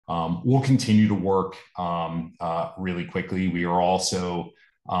We'll continue to work really quickly. We are also,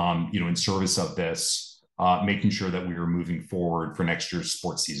 in service of this, making sure that we are moving forward for next year's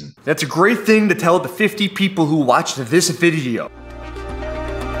sports season. That's a great thing to tell the 50 people who watched this video.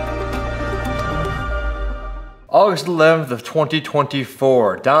 August 11th of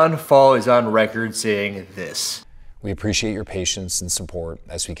 2024, Don Faul is on record saying this. We appreciate your patience and support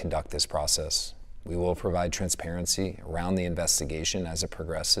as we conduct this process. We will provide transparency around the investigation as it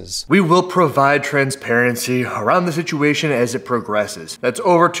progresses. We will provide transparency around the situation as it progresses. That's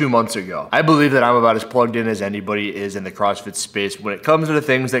over 2 months ago. I believe that I'm about as plugged in as anybody is in the CrossFit space when it comes to the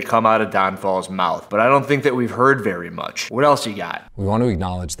things that come out of Don Faul's mouth, but I don't think that we've heard very much. What else you got? We want to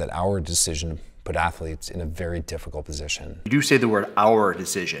acknowledge that our decision put athletes in a very difficult position. You do say the word "our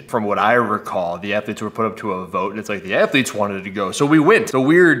decision." From what I recall, the athletes were put up to a vote, and it's like the athletes wanted to go, so we went. It's a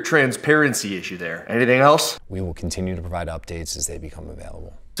weird transparency issue there. Anything else? We will continue to provide updates as they become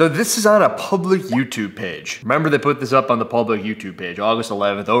available. So this is on a public YouTube page. Remember, they put this up on the public YouTube page, August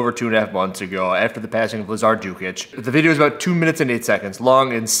 11th, over 2.5 months ago, after the passing of Lazar Dukic. The video is about 2 minutes and 8 seconds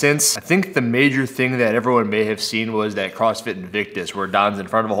long, and since, I think the major thing that everyone may have seen was that CrossFit Invictus, where Don's in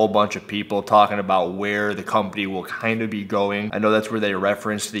front of a whole bunch of people talking about where the company will kind of be going. I know that's where they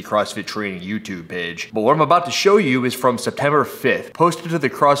referenced the CrossFit Training YouTube page. But what I'm about to show you is from September 5th, posted to the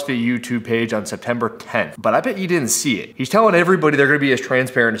CrossFit YouTube page on September 10th. But I bet you didn't see it. He's telling everybody they're going to be as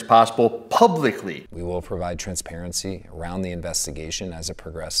transparent as possible publicly. We will provide transparency around the investigation as it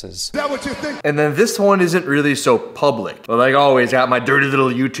progresses. Is that what you think? And then this one isn't really so public, but like always, got my dirty little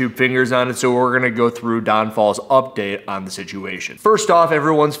YouTube fingers on it, so we're gonna go through Don Faul's update on the situation. First off,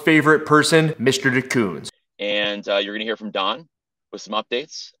 everyone's favorite person, Mr. DeCoons. And you're gonna hear from Don with some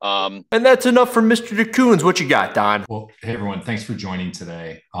updates. And that's enough for Mr. DeCoons. What you got, Don? Well, hey everyone, thanks for joining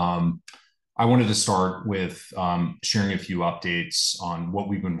today. I wanted to start with sharing a few updates on what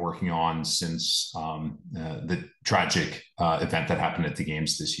we've been working on since the tragic event that happened at the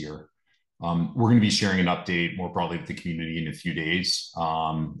games this year. We're going to be sharing an update more broadly with the community in a few days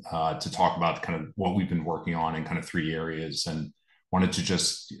to talk about kind of what we've been working on in kind of 3 areas, and wanted to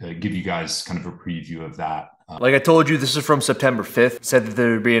just give you guys kind of a preview of that. Like I told you, this is from September 5th. Said that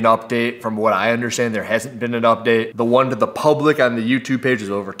there would be an update. From what I understand, there hasn't been an update. The one to the public on the YouTube page is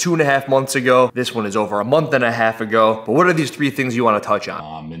over 2.5 months ago. This one is over 1.5 months ago. But what are these 3 things you want to touch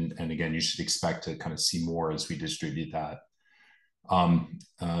on? And again, you should expect to kind of see more as we distribute that.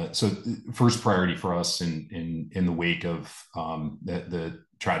 So first priority for us in the wake of the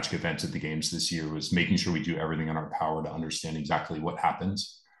tragic events at the games this year was making sure we do everything in our power to understand exactly what happened.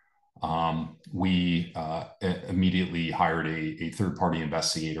 We immediately hired a third-party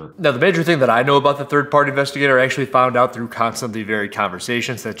investigator. Now, the major thing that I know about the third-party investigator I actually found out through Constantly Varied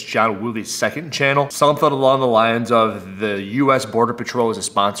Conversations. That's John Woolley's second channel. Something along the lines of the U.S. Border Patrol is a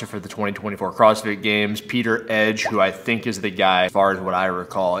sponsor for the 2024 CrossFit Games. Peter Edge, who I think is the guy, as far as what I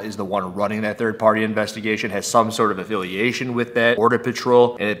recall, is the one running that third-party investigation, has some sort of affiliation with that Border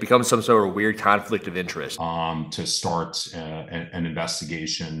Patrol, and it becomes some sort of weird conflict of interest. To start an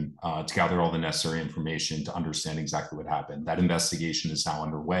investigation to gather all the necessary information to understand exactly what happened. That investigation is now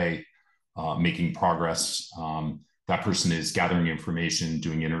underway, making progress. That person is gathering information,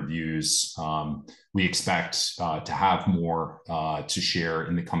 doing interviews. We expect to have more to share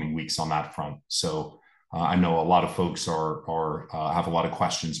in the coming weeks on that front. So I know a lot of folks have a lot of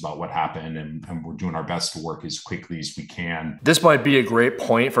questions about what happened, and we're doing our best to work as quickly as we can. This might be a great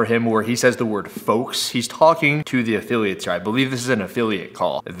point for him where he says the word folks. He's talking to the affiliates here. I believe this is an affiliate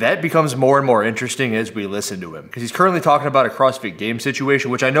call. That becomes more and more interesting as we listen to him, because he's currently talking about a CrossFit game situation,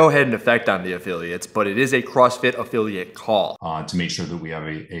 which I know had an effect on the affiliates, but it is a CrossFit affiliate call. To make sure that we have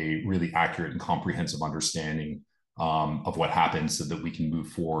a really accurate and comprehensive understanding of what happened so that we can move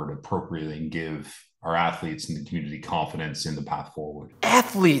forward appropriately and give our athletes and the community confidence in the path forward.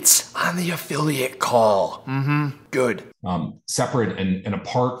 Athletes on the affiliate call. Good. Separate and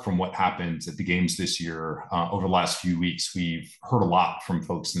apart from what happened at the games this year, over the last few weeks, we've heard a lot from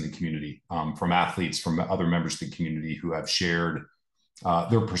folks in the community, from athletes, from other members of the community who have shared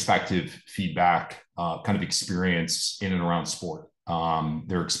their perspective, feedback, kind of experience in and around sport,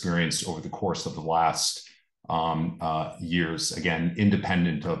 their experience over the course of the last years, again,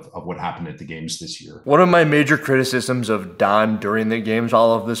 independent of what happened at the games this year. One of my major criticisms of Don during the games,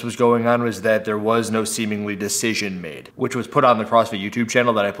 all of this was going on, was that there was no seemingly decision made, which was put on the CrossFit YouTube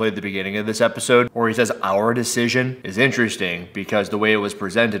channel that I played at the beginning of this episode, where he says our decision is interesting because the way it was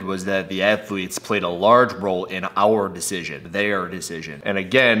presented was that the athletes played a large role in our decision, their decision. And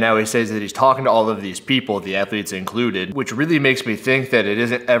again, now he says that he's talking to all of these people, the athletes included, which really makes me think that it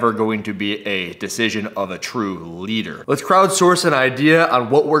isn't ever going to be a decision of a true leader. Let's crowdsource an idea on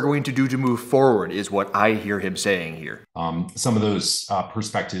what we're going to do to move forward is what I hear him saying here. Some of those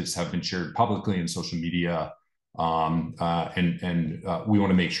perspectives have been shared publicly in social media. We want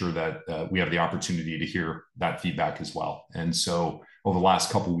to make sure that we have the opportunity to hear that feedback as well. And so over the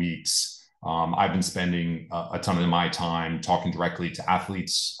last couple of weeks, I've been spending a ton of my time talking directly to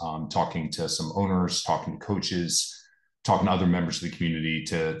athletes, talking to some owners, talking to coaches, talking to other members of the community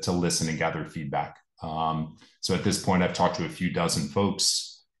to listen and gather feedback. So at this point, I've talked to a few dozen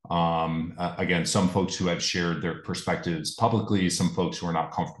folks. Again, some folks who have shared their perspectives publicly, some folks who are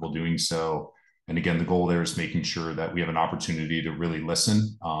not comfortable doing so. And again, the goal there is making sure that we have an opportunity to really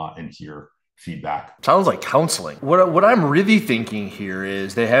listen and hear feedback. Sounds like counseling. What I'm really thinking here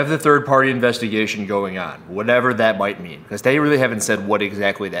is they have the third-party investigation going on, whatever that might mean, because they really haven't said what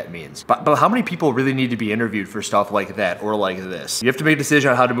exactly that means. But how many people really need to be interviewed for stuff like that or like this? You have to make a decision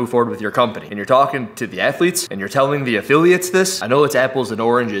on how to move forward with your company, and you're talking to the athletes and you're telling the affiliates this. I know it's apples and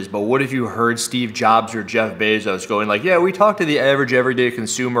oranges, but what if you heard Steve Jobs or Jeff Bezos going like, yeah, we talked to the average everyday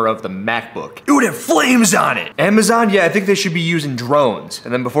consumer of the MacBook. It would have flames on it. Amazon, yeah, I think they should be using drones.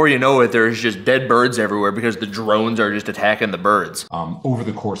 And then before you know it, there's just dead birds everywhere because the drones are just attacking the birds. Over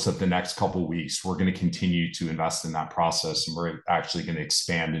the course of the next couple of weeks, we're going to continue to invest in that process, and we're actually going to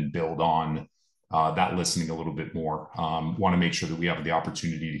expand and build on that listening a little bit more. Want to make sure that we have the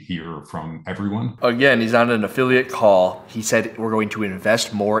opportunity to hear from everyone. Again, he's on an affiliate call. He said we're going to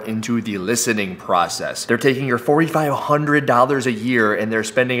invest more into the listening process. They're taking your $4,500 a year and they're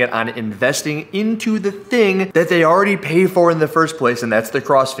spending it on investing into the thing that they already pay for in the first place, and that's the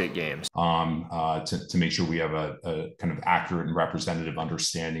CrossFit Games. To make sure we have a kind of accurate and representative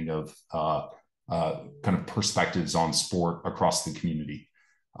understanding of kind of perspectives on sport across the community.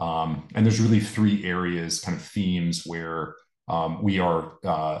 And there's really three areas, kind of themes where we are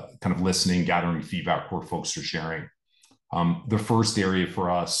kind of listening, gathering feedback where folks are sharing. The first area for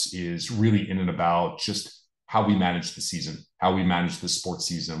us is really in and about just how we manage the season, how we manage the sports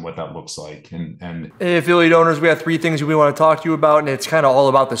season, what that looks like. And hey, affiliate owners, we have three things we want to talk to you about, and it's kind of all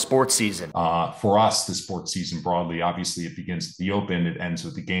about the sports season. For us, the sports season broadly, obviously it begins at the Open, it ends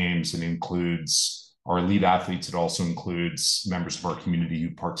with the Games, it includes our elite athletes. It also includes members of our community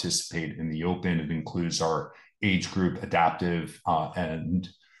who participate in the Open. It includes our age group, adaptive, and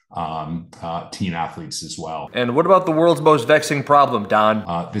teen athletes as well. And what about the world's most vexing problem,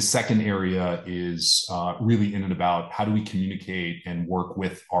 Don? The second area is really in and about how do we communicate and work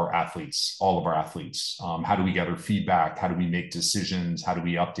with our athletes, all of our athletes? How do we gather feedback? How do we make decisions? How do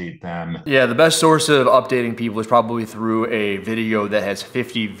we update them? Yeah, the best source of updating people is probably through a video that has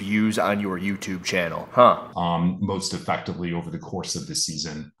 50 views on your YouTube channel, huh? Most effectively over the course of the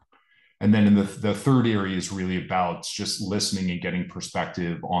season. And then in the third area is really about just listening and getting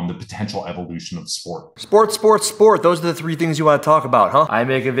perspective on the potential evolution of sport. Sport. Those are the three things you want to talk about, huh? I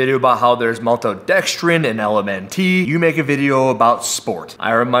make a video about how there's maltodextrin and LMNT. You make a video about sport.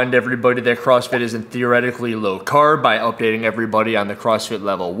 I remind everybody that CrossFit isn't theoretically low carb by updating everybody on the CrossFit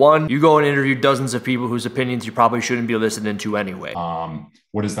level 1. You go and interview dozens of people whose opinions you probably shouldn't be listening to anyway.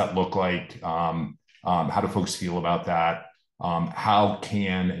 What does that look like? How do folks feel about that? How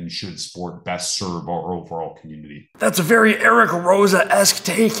can and should sport best serve our overall community? That's a very Eric Roza-esque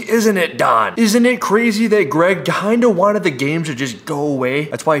take, isn't it, Don? Isn't it crazy that Greg kind of wanted the games to just go away?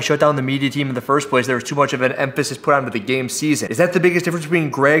 That's why he shut down the media team in the first place. There was too much of an emphasis put onto the game season. Is that the biggest difference between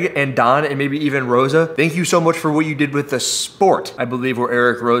Greg and Don and maybe even Roza? Thank you so much for what you did with the sport, I believe were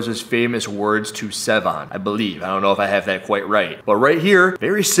Eric Roza's famous words to Sevon. I believe. I don't know if I have that quite right. But right here,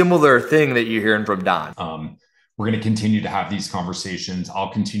 very similar thing that you're hearing from Don. We're going to continue to have these conversations.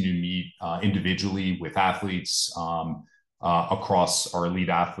 I'll continue to meet individually with athletes across our elite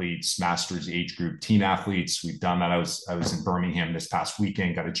athletes, masters age group, teen athletes. We've done that. I was in Birmingham this past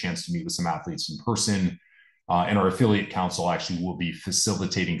weekend, got a chance to meet with some athletes in person. And our affiliate council actually will be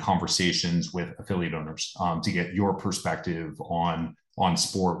facilitating conversations with affiliate owners to get your perspective on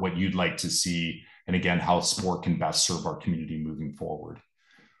sport, what you'd like to see, and again, how sport can best serve our community moving forward.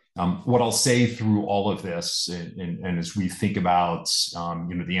 What I'll say through all of this, and as we think about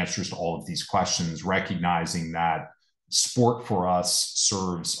the answers to all of these questions, recognizing that sport for us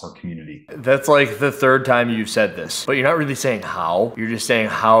serves our community. That's like the third time you've said this, but you're not really saying how. You're just saying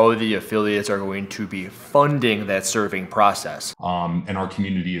how the affiliates are going to be funding that serving process. And our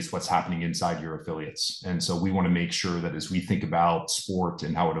community is what's happening inside your affiliates. And so we want to make sure that as we think about sport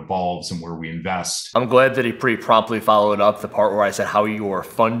and how it evolves and where we invest. I'm glad that he pretty promptly followed up the part where I said how you are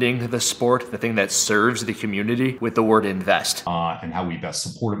funding the sport, the thing that serves the community, with the word invest. And how we best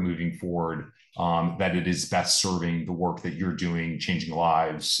support it moving forward. That it is best serving the work that you're doing, changing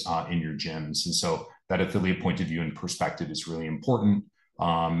lives in your gyms. And so that affiliate point of view and perspective is really important.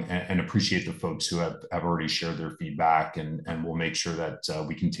 And appreciate the folks who have already shared their feedback, and we'll make sure that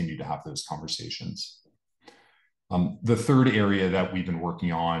we continue to have those conversations. The third area that we've been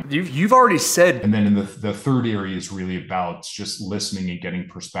working on, you've already said, and then in the third area is really about just listening and getting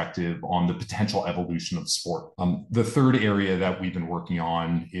perspective on the potential evolution of sport. The third area that we've been working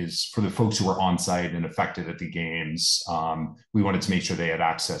on is for the folks who were on site and affected at the games. We wanted to make sure they had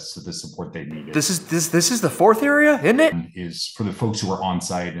access to the support they needed. This is the fourth area, isn't it? Is for the folks who were on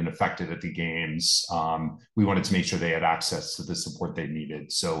site and affected at the games. We wanted to make sure they had access to the support they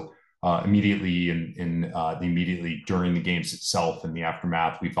needed. So immediately immediately during the games itself and the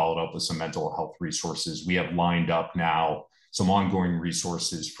aftermath, we followed up with some mental health resources. We have lined up now some ongoing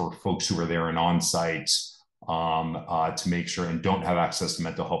resources for folks who are there and on site to make sure and don't have access to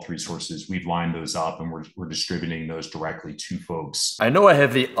mental health resources. We've lined those up and we're distributing those directly to folks. I know I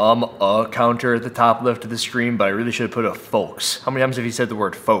have the counter at the top left of the screen, but I really should have put a folks. How many times have you said the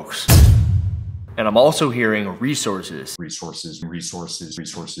word folks? And I'm also hearing resources. Resources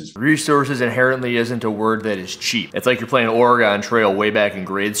inherently isn't a word that is cheap. It's like you're playing Oregon Trail way back in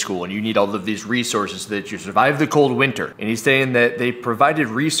grade school and you need all of these resources so that you survive the cold winter. And he's saying that they provided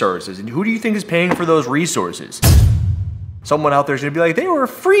resources. And who do you think is paying for those resources? Someone out there is gonna be like, they were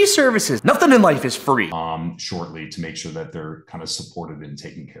free services. Nothing in life is free. Shortly to make sure that they're kind of supported and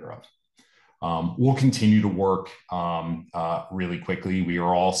taken care of. We'll continue to work really quickly. We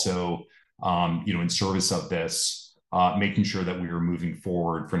are also in service of this, making sure that we are moving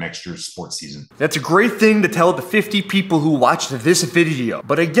forward for next year's sports season. That's a great thing to tell the 50 people who watched this video.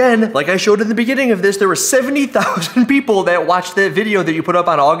 But again, like I showed in the beginning of this, there were 70,000 people that watched that video that you put up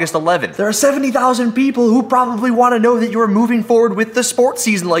on August 11th. There are 70,000 people who probably want to know that you're moving forward with the sports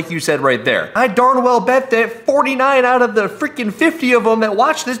season like you said right there. I darn well bet that 49 out of the freaking 50 of them that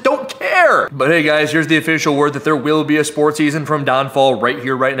watch this don't care. But hey guys, here's the official word that there will be a sports season from Don Faul right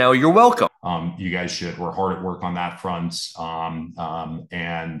here, right now. You're welcome. You guys should. We're hard at work on that front,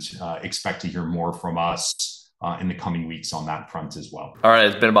 and expect to hear more from us in the coming weeks on that front as well. All right,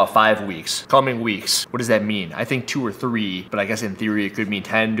 it's been about 5 weeks. Coming weeks. What does that mean? I think 2 or 3, but I guess in theory it could mean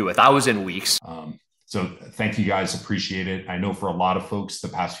 10 to 1,000 weeks. So thank you guys. Appreciate it. I know for a lot of folks, the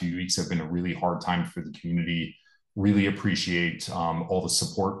past few weeks have been a really hard time for the community. Really appreciate all the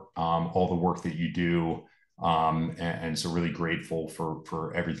support, all the work that you do. And so really grateful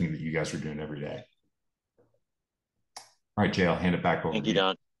for everything that you guys are doing every day. All right, Jay, I'll hand it back over. Thank you,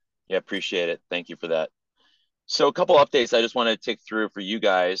 Don. Yeah, appreciate it. Thank you for that. So a couple updates I just want to take through for you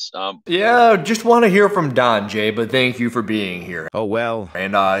guys. Yeah, just want to hear from Don, Jay, but thank you for being here. Oh, well.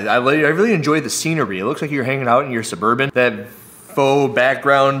 And I really enjoyed the scenery. It looks like you're hanging out in your Suburban. That faux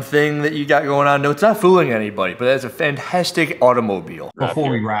background thing that you got going on. No, it's not fooling anybody, but that's a fantastic automobile. Before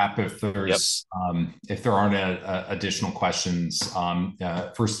we wrap, if there aren't additional questions,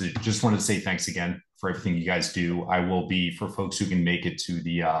 first, I just wanted to say thanks again for everything you guys do. I will be, for folks who can make it to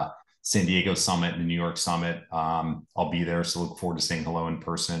the San Diego Summit and the New York Summit, I'll be there, so look forward to saying hello in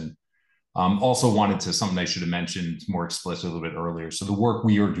person. Also wanted to, something I should have mentioned more explicitly a little bit earlier. So the work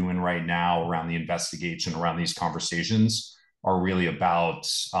we are doing right now around the investigation, around these conversations, are really about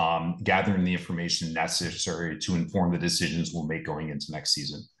gathering the information necessary to inform the decisions we'll make going into next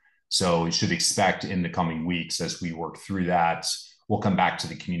season. So you should expect in the coming weeks, as we work through that, we'll come back to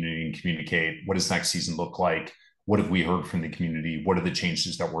the community and communicate what does next season look like? What have we heard from the community? What are the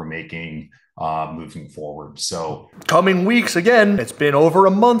changes that we're making moving forward? So coming weeks, again, it's been over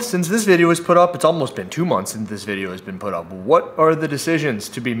a month since this video was put up. It's almost been 2 months since this video has been put up. What are the decisions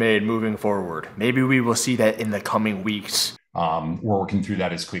to be made moving forward? Maybe we will see that in the coming weeks. We're working through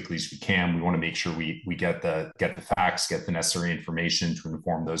that as quickly as we can. We want to make sure we get the facts, get the necessary information to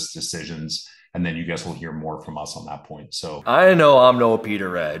inform those decisions. And then you guys will hear more from us on that point. So I know I'm no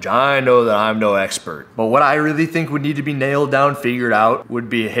Peter Edge. I know that I'm no expert. But what I really think would need to be nailed down, figured out, would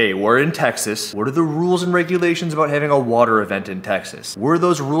be, hey, we're in Texas. What are the rules and regulations about having a water event in Texas? Were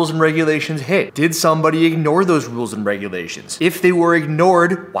those rules and regulations hit? Did somebody ignore those rules and regulations? If they were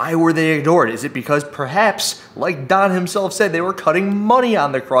ignored, why were they ignored? Is it because perhaps, like Don himself said, they were cutting money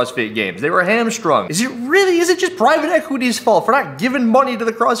on the CrossFit Games? They were hamstrung. Is it just private equity's fault for not giving money to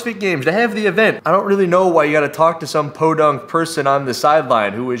the CrossFit Games to have the event? I don't really know why you gotta talk to some podunk person on the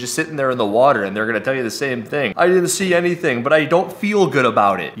sideline who was just sitting there in the water and they're gonna tell you the same thing. I didn't see anything, but I don't feel good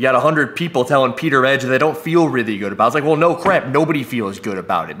about it. You got 100 people telling Peter Edge they don't feel really good about it. It's like, well, no crap, nobody feels good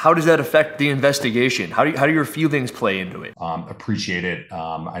about it. How does that affect the investigation? How do your feelings play into it? Appreciate it.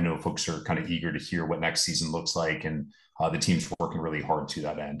 I know folks are kind of eager to hear what next season looks like, and the team's working really hard to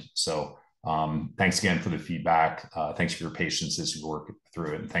that end. So thanks again for the feedback. Thanks for your patience as you work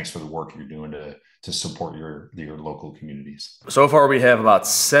through it, and thanks for the work you're doing to to support your local communities. So far, we have about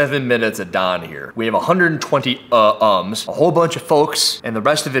 7 minutes of Don here. We have 120 a whole bunch of folks, and the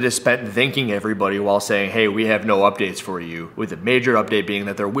rest of it is spent thanking everybody while saying, hey, we have no updates for you, with a major update being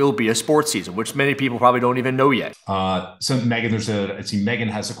that there will be a sports season, which many people probably don't even know yet. So Megan, I see Megan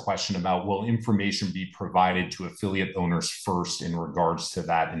has a question about, will information be provided to affiliate owners first in regards to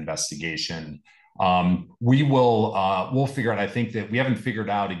that investigation? We'll figure out. I think that we haven't figured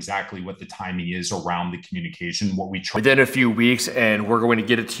out exactly what the timing is around the communication. What we try within a few weeks, and we're going to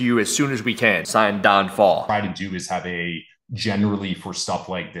get it to you as soon as we can. Signed, Don Faul. Try to do is have generally for stuff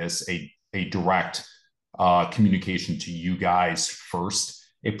like this, a direct communication to you guys first.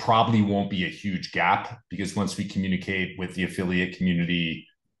 It probably won't be a huge gap, because once we communicate with the affiliate community,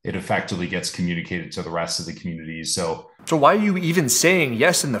 it effectively gets communicated to the rest of the community. So why are you even saying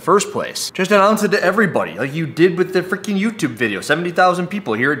yes in the first place? Just announce it to everybody, like you did with the freaking YouTube video. 70,000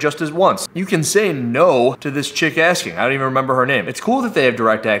 people hear it just as once. You can say no to this chick asking. I don't even remember her name. It's cool that they have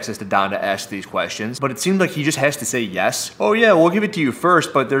direct access to Don to ask these questions, but it seems like he just has to say yes. Oh yeah, we'll give it to you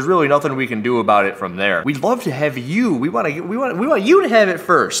first, but there's really nothing we can do about it from there. We'd love to have you. We want you to have it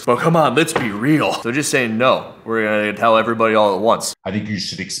first. But come on, let's be real. So just say no. We're gonna tell everybody all at once. I think you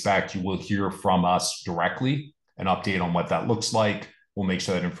should expect you will hear from us directly, an update on what that looks like. We'll make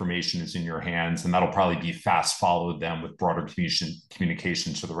sure that information is in your hands, and that'll probably be fast followed then with broader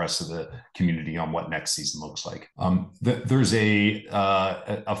communication to the rest of the community on what next season looks like. There's a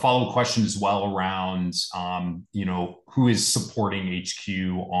follow-up question as well around, who is supporting HQ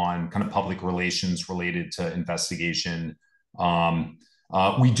on kind of public relations related to investigation.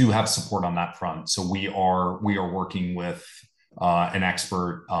 We do have support on that front. So we are working with an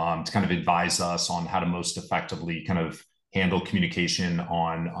expert to kind of advise us on how to most effectively kind of handle communication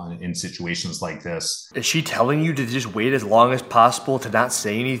in situations like this. Is she telling you to just wait as long as possible to not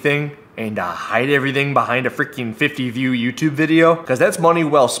say anything and hide everything behind a freaking 50-view YouTube video? Because that's money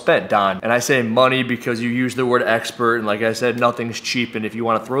well spent, Don. And I say money because you use the word expert, and like I said, nothing's cheap. And if you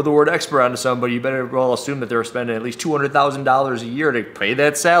want to throw the word expert onto somebody, you better well assume that they're spending at least $200,000 a year to pay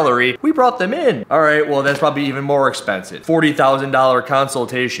that salary. We brought them in. All right, well, that's probably even more expensive. $40,000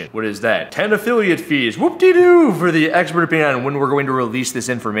 consultation. What is that? 10 affiliate fees. Whoop-de-doo for the expert opinion on when we're going to release this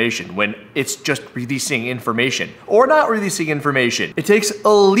information, when it's just releasing information or not releasing information. It takes a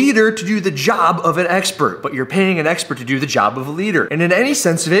leader to do the job of an expert, but you're paying an expert to do the job of a leader. And in any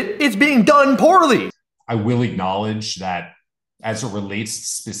sense of it, it's being done poorly. I will acknowledge that as it relates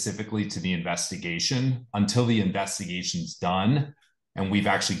specifically to the investigation, until the investigation's done and we've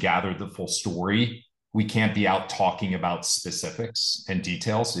actually gathered the full story, we can't be out talking about specifics and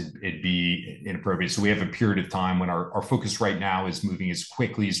details. It'd be inappropriate. So we have a period of time when our focus right now is moving as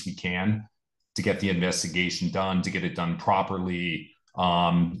quickly as we can to get the investigation done, to get it done properly,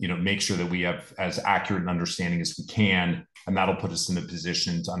 make sure that we have as accurate an understanding as we can, and that'll put us in a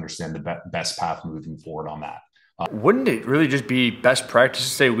position to understand the best path moving forward on that. Wouldn't it really just be best practice to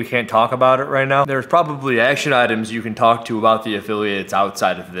say we can't talk about it right now? There's probably action items you can talk to about the affiliates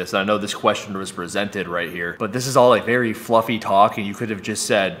outside of this. I know this question was presented right here, but this is all like very fluffy talk, and you could have just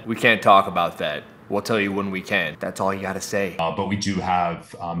said, we can't talk about that. We'll tell you when we can. That's all you got to say. But we do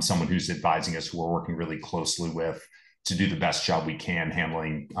have someone who's advising us, who we're working really closely with, to do the best job we can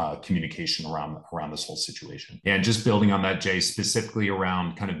handling communication around this whole situation. And just building on that, Jay, specifically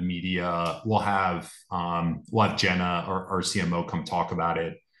around kind of media, we'll have Jenna, our CMO, come talk about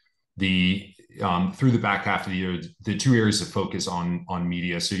it. Through the back half of the year, the two areas of focus on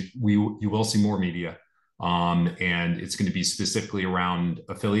media. So you will see more media, and it's going to be specifically around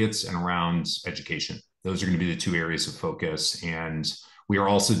affiliates and around education. Those are going to be the two areas of focus. And we are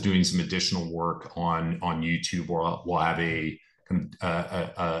also doing some additional work on YouTube, where we'll have a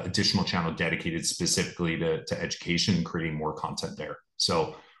additional channel dedicated specifically to education and creating more content there.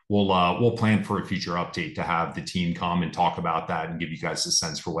 So we'll plan for a future update to have the team come and talk about that and give you guys a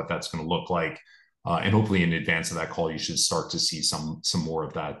sense for what that's going to look like. And hopefully in advance of that call, you should start to see some more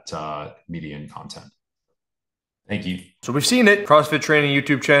of that media and content. Thank you. So we've seen it. CrossFit Training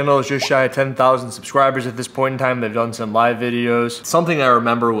YouTube channel is just shy of 10,000 subscribers at this point in time. They've done some live videos. Something I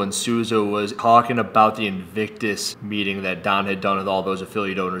remember when Souza was talking about the Invictus meeting that Don had done with all those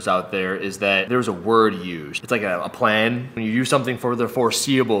affiliate owners out there is that there was a word used. It's like a plan. When you do something for the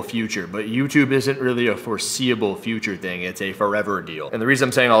foreseeable future, but YouTube isn't really a foreseeable future thing. It's a forever deal. And the reason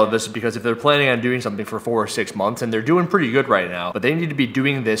I'm saying all of this is because if they're planning on doing something for 4 or 6 months, and they're doing pretty good right now, but they need to be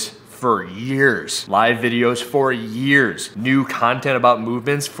doing this for years. Live videos for years. New content about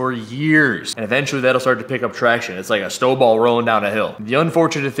movements for years. And eventually that'll start to pick up traction. It's like a snowball rolling down a hill. The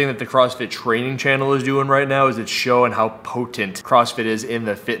unfortunate thing that the CrossFit training channel is doing right now is it's showing how potent CrossFit is in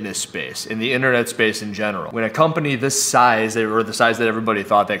the fitness space, in the internet space in general. When a company this size, or the size that everybody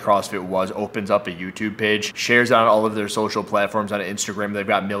thought that CrossFit was, opens up a YouTube page, shares it on all of their social platforms, on Instagram, they've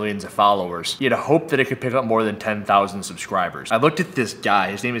got millions of followers. You'd hope that it could pick up more than 10,000 subscribers. I looked at this guy,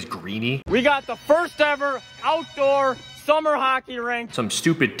 his name is Greeny. We got the first ever outdoor summer hockey rink. Some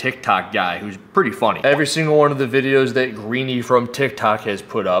stupid TikTok guy who's pretty funny. Every single one of the videos that Greeny from TikTok has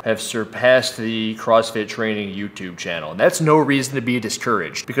put up have surpassed the CrossFit training YouTube channel. And that's no reason to be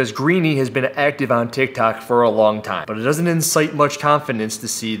discouraged, because Greeny has been active on TikTok for a long time. But it doesn't incite much confidence to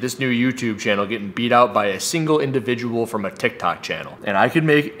see this new YouTube channel getting beat out by a single individual from a TikTok channel. And I could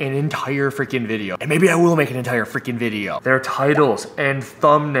make an entire freaking video. And maybe I will make an entire freaking video. Their titles and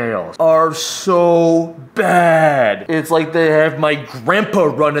thumbnails are so bad. It's like they have my grandpa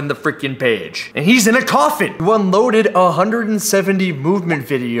running the freaking page. And he's in a coffin. You unloaded 170 movement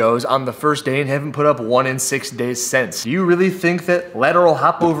videos on the first day and haven't put up one in 6 days since. Do you really think that lateral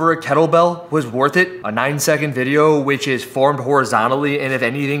hop over a kettlebell was worth it? A 9-second video which is formed horizontally, and if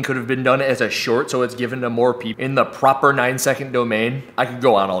anything could have been done as a short so it's given to more people in the proper 9-second domain? I could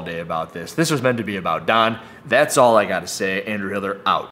go on all day about this. This was meant to be about Don. That's all I gotta say. Andrew Hiller out.